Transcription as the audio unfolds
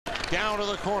Down to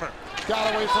the corner.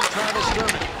 Got away from Travis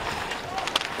Dermott.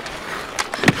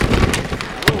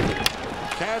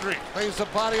 Kadri lays the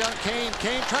body on Kane.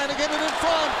 Kane trying to get it in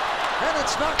front. And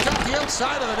it's knocked off the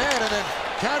outside of the net. And then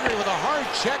Kadri with a hard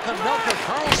check on Melker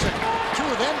Karlsson. Two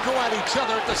of them go at each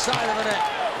other at the side of the net.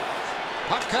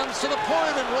 Puck comes to the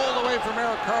point and rolled away from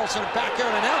Melker Karlsson. Back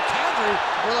out. And now Kadri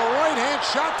with a right-hand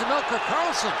shot to Melker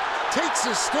Karlsson. Takes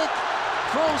his stick,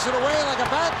 throws it away like a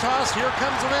bat toss. Here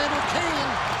comes Evander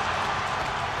Kane.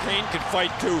 Kane can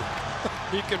fight too.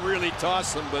 He can really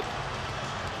toss them, but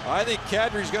I think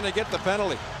Kadri's going to get the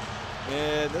penalty.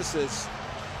 And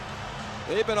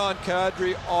they've been on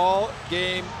Kadri all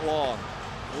game long.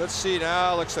 Let's see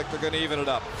now. Looks like they're going to even it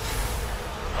up.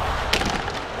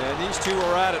 And these two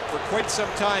were at it for quite some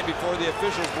time before the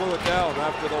officials blew it down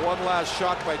after the one last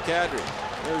shot by Kadri.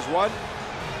 There's one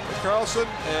for Karlsson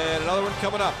and another one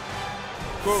coming up.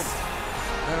 Boom.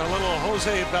 And a little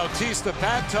Jose Bautista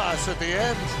bat toss at the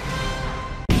end.